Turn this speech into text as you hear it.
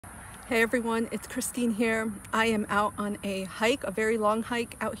Hey everyone, it's Christine here. I am out on a hike, a very long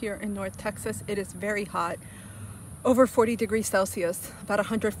hike out here in North Texas. It is very hot, over 40 degrees Celsius, about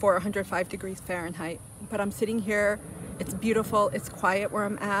 104, 105 degrees Fahrenheit. But I'm sitting here, it's beautiful, it's quiet where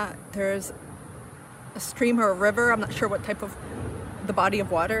I'm at. There's a stream or a river, I'm not sure what type of the body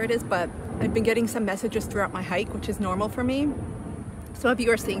of water it is, but I've been getting some messages throughout my hike, which is normal for me. Some of you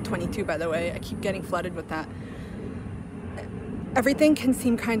are seeing 22, by the way. I keep getting flooded with that. Everything can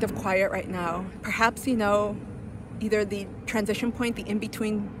seem kind of quiet right now. Perhaps, you know, either the transition point, the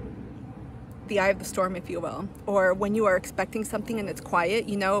in-between, the eye of the storm, if you will, or when you are expecting something and it's quiet,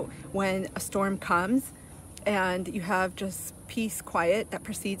 you know, when a storm comes and you have just peace, quiet that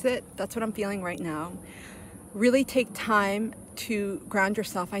precedes it. That's what I'm feeling right now. Really take time to ground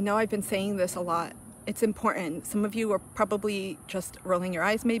yourself. I know I've been saying this a lot. It's important. Some of you are probably just rolling your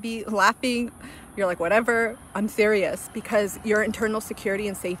eyes, maybe laughing. You're like, whatever. I'm serious, because your internal security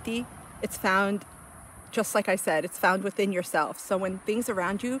and safety, it's found, just like I said, it's found within yourself. So when things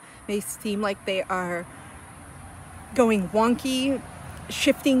around you may seem like they are going wonky,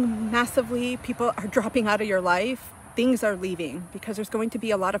 shifting massively, people are dropping out of your life, things are leaving, because there's going to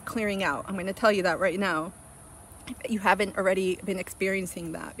be a lot of clearing out. I'm going to tell you that right now. If you haven't already been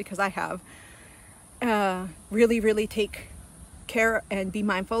experiencing that, because I have. Really take care and be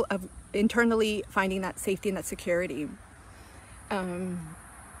mindful of internally finding that safety and that security.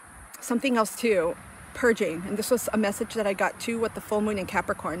 Something else too, purging. And this was a message that I got too with the full moon in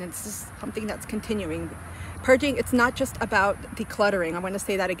Capricorn. And this is something that's continuing. Purging, it's not just about decluttering. I want to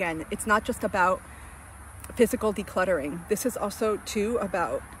say that again. It's not just about physical decluttering. This is also too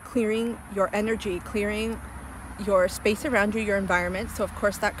about clearing your energy, clearing your space around you, your environment. So of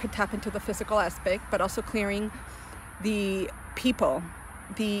course that could tap into the physical aspect, but also clearing the people,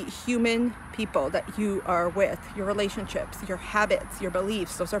 the human people that you are with, your relationships, your habits, your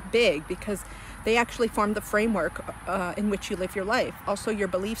beliefs. Those are big because they actually form the framework in which you live your life. Also your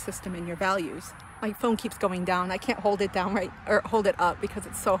belief system and your values. My phone keeps going down. I can't hold it down right, or hold it up, because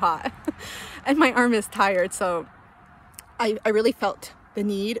it's so hot and my arm is tired. So I really felt the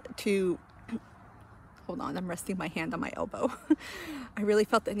need to, hold on, I'm resting my hand on my elbow. I really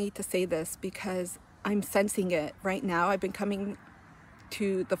felt the need to say this because I'm sensing it right now. I've been coming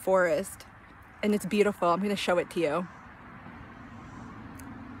to the forest and it's beautiful. I'm going to show it to you.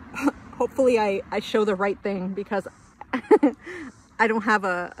 Hopefully I show the right thing, because I don't have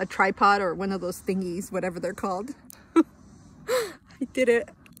a tripod or one of those thingies, whatever they're called. I did it.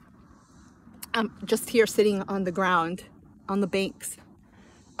 I'm just here sitting on the ground, on the banks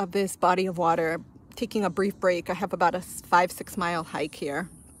of this body of water, taking a brief break. I have about a 5-6 mile hike here.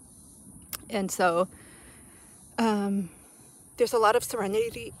 And so there's a lot of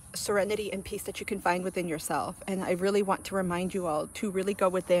serenity and peace that you can find within yourself. And I really want to remind you all to really go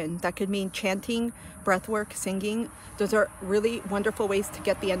within. That could mean chanting, breath work, singing. Those are really wonderful ways to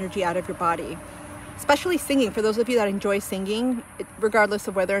get the energy out of your body. Especially singing, for those of you that enjoy singing, regardless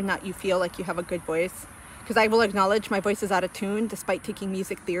of whether or not you feel like you have a good voice. Because I will acknowledge my voice is out of tune despite taking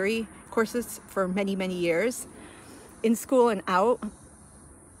music theory courses for many years. In school and out,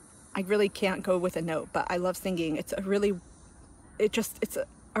 I really can't go with a note, but I love singing. It's a really, it's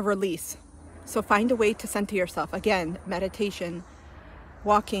a release. So find a way to center yourself. Again, meditation,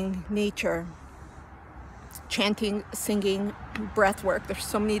 walking, nature, chanting, singing, breath work. There's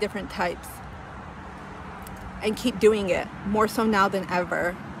so many different types. And keep doing it, more so now than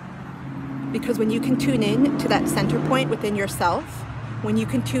ever. Because when you can tune in to that center point within yourself, when you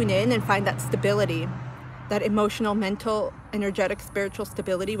can tune in and find that stability, that emotional, mental, energetic, spiritual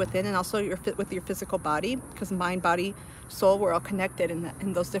stability within, and also with your physical body, because mind, body, soul, we're all connected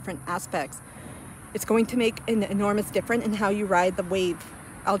in those different aspects. It's going to make an enormous difference in how you ride the wave.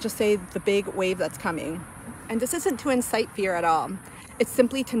 I'll just say the big wave that's coming. And this isn't to incite fear at all. It's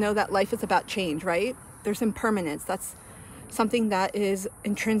simply to know that life is about change, right? There's impermanence. That's something that is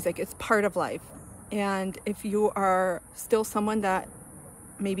intrinsic. It's part of life. And if you are still someone that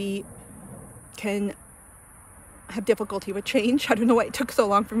maybe can have difficulty with change, I don't know why it took so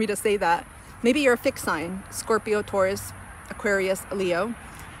long for me to say that. Maybe you're a fixed sign, Scorpio, Taurus, Aquarius, Leo.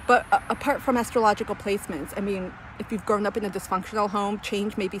 But apart from astrological placements, I mean, if you've grown up in a dysfunctional home,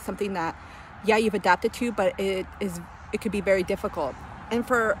 change may be something that, yeah, you've adapted to, but it could be very difficult. And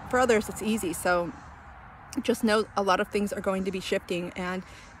for others, it's easy. So just know a lot of things are going to be shifting, and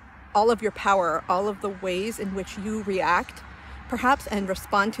all of your power, all of the ways in which you react, perhaps, and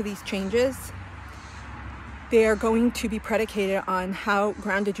respond to these changes, they are going to be predicated on how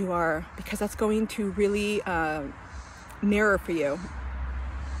grounded you are, because that's going to really mirror for you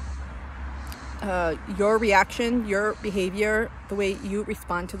your reaction, your behavior, the way you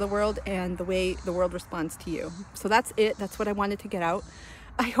respond to the world and the way the world responds to you. So that's it. That's what I wanted to get out.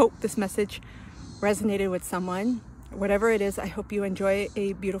 I hope this message resonated with someone. Whatever it is, I hope you enjoy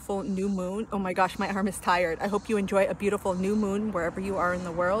a beautiful new moon. Oh my gosh, my arm is tired. I hope you enjoy a beautiful new moon wherever you are in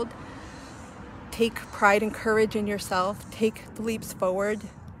the world. Take pride and courage in yourself. Take the leaps forward.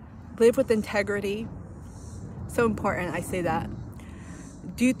 Live with integrity. So important, I say that.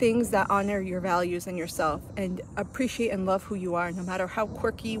 Do things that honor your values and yourself, and appreciate and love who you are, no matter how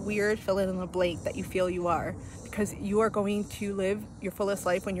quirky, weird, fill in the blank that you feel you are, because you are going to live your fullest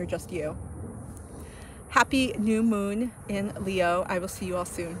life when you're just you. Happy new moon in Leo. I will see you all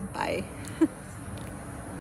soon. Bye.